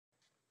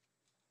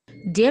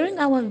During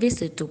our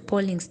visit to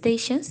polling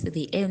stations,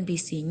 the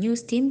NBC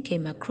News team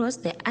came across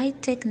the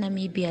iTech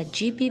Namibia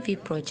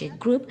GBV Project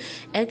group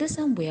at the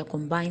Sambuya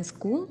Combined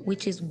School,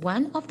 which is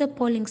one of the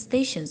polling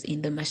stations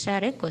in the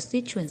Mashare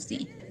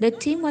constituency. The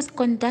team was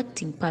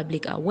conducting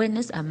public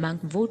awareness among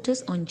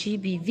voters on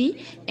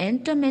GBV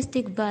and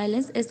domestic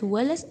violence, as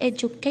well as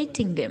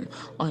educating them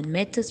on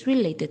matters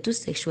related to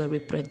sexual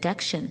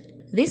reproduction.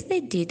 This they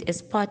did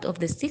as part of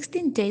the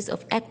 16 days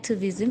of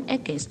activism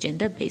against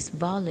gender-based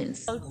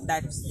violence.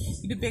 That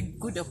it would be a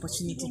good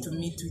opportunity to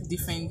meet with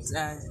different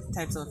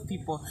types of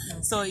people.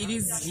 So it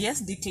is, yes,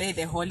 declared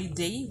a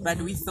holiday,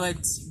 but we thought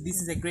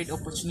this is a great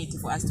opportunity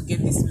for us to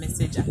get this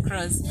message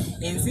across.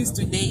 And since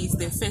today is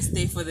the first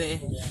day for the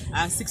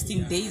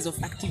 16 days of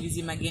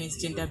activism against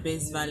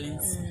gender-based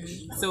violence,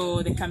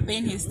 so the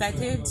campaign has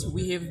started.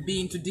 We have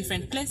been to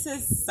different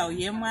places,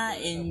 Sauyema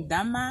and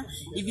Dama,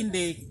 even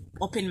the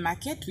open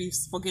market. We've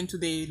spoken to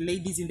the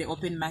ladies in the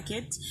open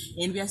market,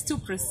 and we are still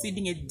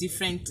proceeding at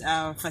different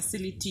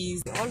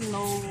facilities. We all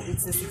know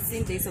it's the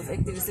 16 days of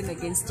activism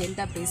against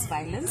gender-based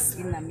violence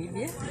in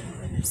Namibia.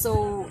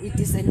 So it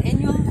is an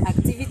annual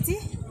activity.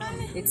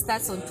 It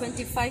starts on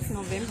 25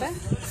 November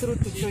through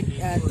to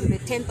the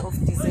 10th of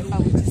December,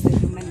 which is the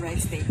Human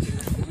Rights Day.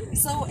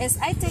 So as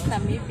iTech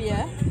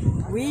Namibia,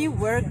 we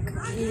work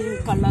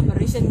in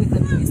collaboration with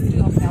the Ministry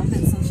of Health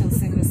and Social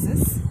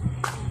Services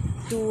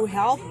to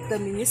help the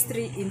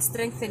ministry in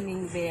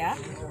strengthening their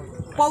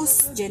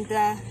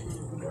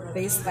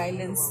post-gender-based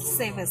violence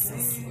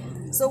services.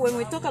 So when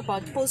we talk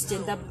about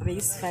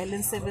post-gender-based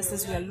violence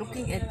services, we are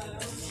looking at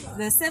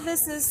the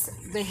services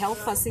the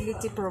health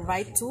facility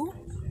provide to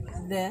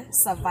the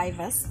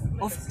survivors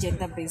of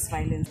gender-based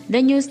violence.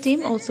 The news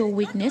team also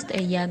witnessed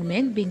a young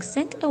man being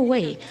sent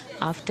away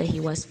after he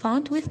was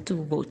found with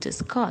 2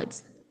 voters'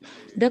 cards.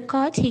 The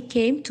card he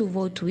came to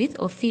vote with,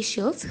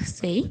 officials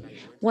say,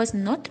 was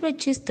not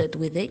registered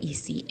with the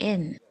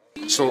ECN.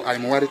 So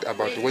I'm worried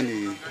about when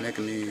he make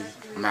me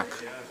mark.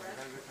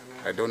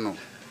 I don't know.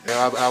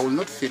 I will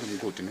not feel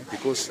good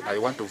because I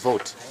want to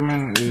vote.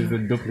 Is a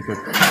duplicate.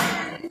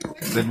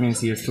 That means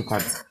he has 2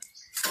 cards.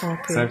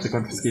 Okay. So I have to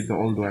confiscate the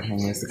old one and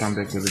he has to come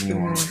back with a new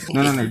one.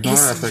 No, it don't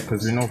affect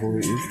because we know who he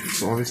is.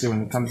 So obviously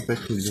when he comes back,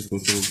 he'll just go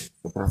through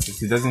the process.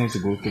 He doesn't need to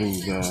go through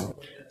the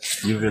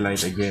UV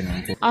light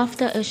again.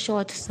 After a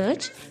short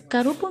search,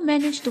 Karupu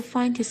managed to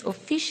find his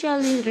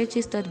officially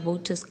registered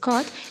voter's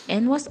card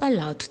and was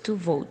allowed to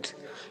vote.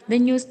 The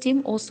news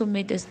team also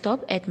made a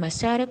stop at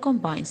Mashare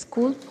Combined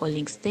School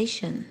polling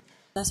station.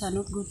 That are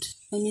not good,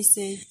 let me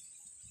say,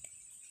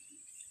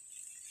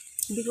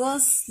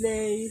 because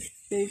they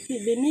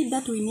need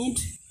that we need.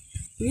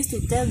 We used to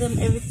tell them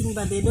everything,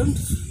 but they don't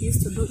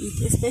used to do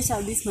it,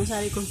 especially this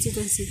Mashare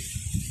constituency.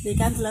 The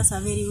councillors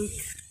are very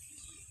weak,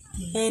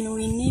 and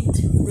we need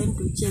them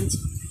to change.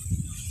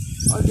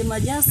 Or they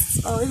must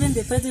just, or even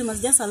the president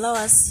must just allow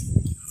us,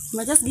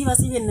 must just give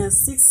us even a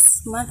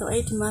 6 months or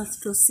 8 months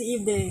to see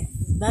if the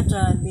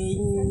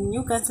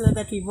new councillor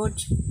that we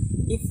vote,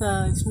 if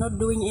it's not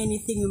doing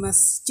anything, we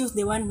must choose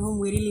the one whom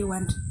we really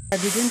want. I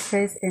didn't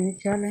face any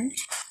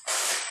challenge.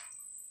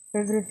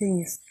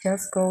 Everything is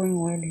just going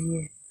well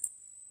here.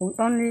 We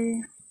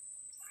only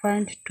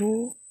find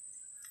 2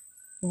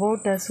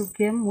 voters who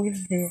came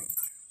with their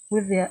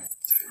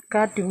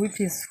card, which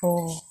is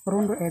for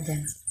Rundu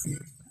Eden.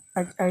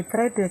 I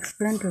tried to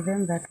explain to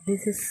them that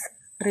this is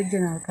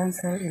regional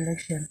council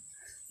election.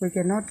 We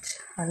cannot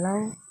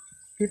allow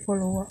people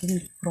who are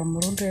from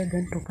Rundu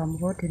Eden to come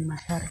vote in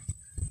Mashare.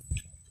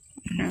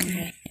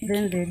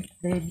 Then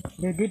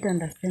they did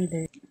understand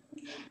that.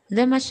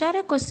 The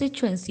Mashare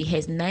constituency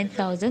has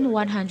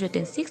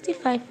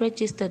 9,165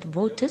 registered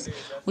voters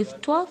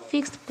with 12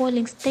 fixed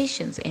polling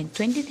stations and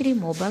 23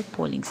 mobile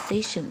polling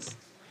stations.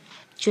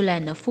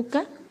 Julana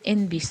Fuka,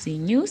 NBC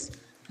News,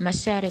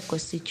 Mashare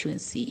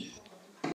constituency.